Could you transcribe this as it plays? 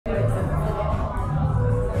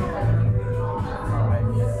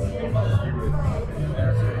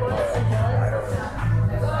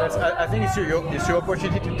I think it's your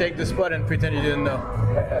opportunity to take the spot and pretend you didn't know.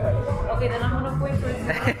 Okay, then I'm gonna wait for it.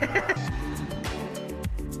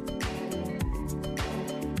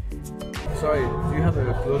 Sorry, do you have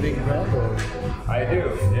a clothing brand? Or? I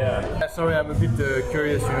do, yeah. Sorry, I'm a bit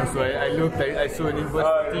curious, you know, so I looked, I saw an invoice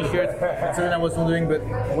for t-shirt, and so then I was wondering, but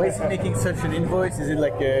why is he making such an invoice? Is it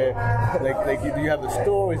like do you have a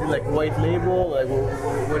store? Is it like white label? Like,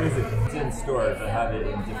 what is it? It's in stores. I have it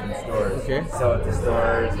in different stores. Okay. Sell it to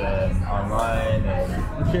stores and online and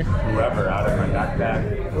whoever out of my backpack.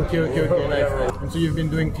 Okay, nice. And so you've been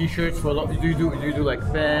doing t-shirts for a lot. Do you do like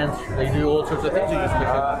pants? Like, you do all sorts of things? Or you just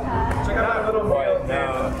check out my little boy.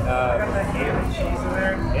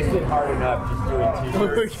 It's been hard enough just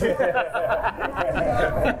doing t-shirts.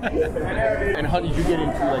 And how did you get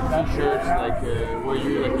into like t-shirts? Like, were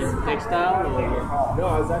you like in textile? Or? No,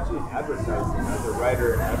 I was actually advertising as a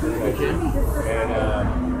writer and advertising. And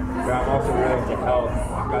but I'm also willing to help.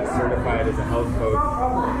 I got certified as a health coach,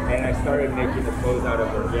 and I started making the clothes out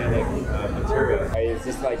of organic material. Is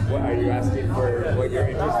this like, what are you asking for? What you're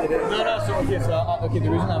interested in? No. So the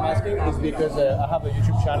reason I'm asking is because I have a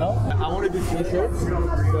YouTube channel. I want to do t-shirts,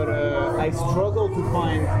 but I struggle to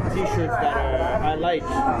find t-shirts that I like.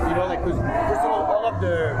 You know, like, because first of all of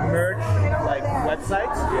the merch like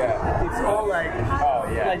websites, it's all like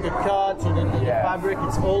like the cuts or the fabric.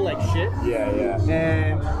 It's all like shit.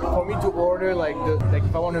 And for me to order like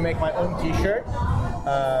if I want to make my own t-shirt,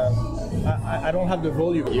 I don't have the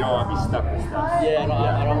volume. You don't want to be stuck with stuff. Yeah, I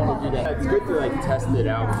don't want to do that. It's good to like test it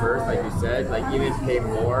out first, like you said, like even pay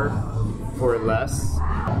more for less.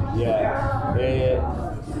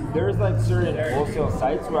 There's like certain wholesale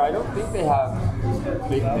sites where I don't think they have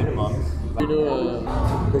big minimums.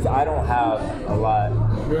 Because I don't have a lot.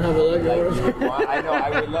 You don't have a lot? Like, I know, I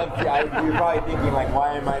would love to. You're probably thinking, like,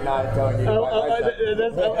 why am I not telling you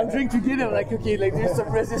I'm trying to get him, like, okay, like, there's some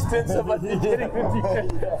resistance about me getting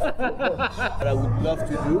What I would love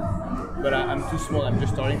to do, but I'm too small, I'm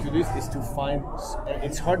just starting to do this, is to find,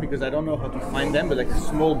 it's hard because I don't know how to find them, but like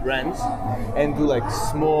small brands, and do like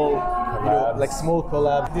small, you know, like small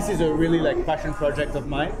collabs. This is a really like passion project of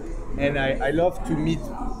mine, and I love to meet,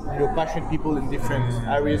 you know, passionate people in different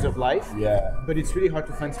areas of life. But it's really hard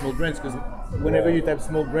to find small brands because whenever you type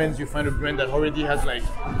small brands, you find a brand that already has like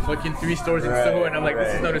fucking 3 stores in Soho, and I'm like,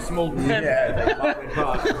 this is not a small brand.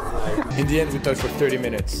 In the end, we talked for 30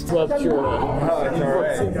 minutes. Well, sure. No, it's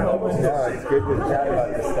alright. No, it's good to chat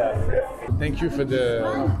about this stuff. Thank you for the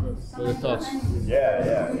thoughts.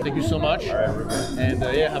 Thank you so much. And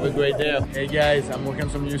have a great day. Hey guys, I'm working on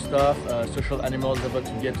some new stuff. Social Animal is about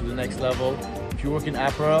to get to the next level. If you work in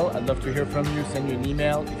apparel, I'd love to hear from you. Send you an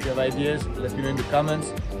email. If you have ideas, let me know in the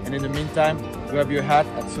comments. And in the meantime, grab your hat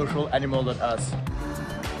at socialanimal.us.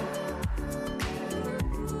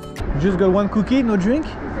 You just got one cookie, no drink?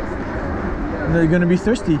 No, you're gonna be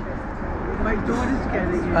thirsty. My daughter's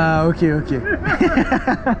getting it. Okay.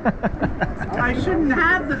 I shouldn't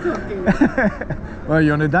have the cookie. Well,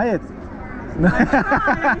 you're on a diet. I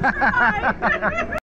tried.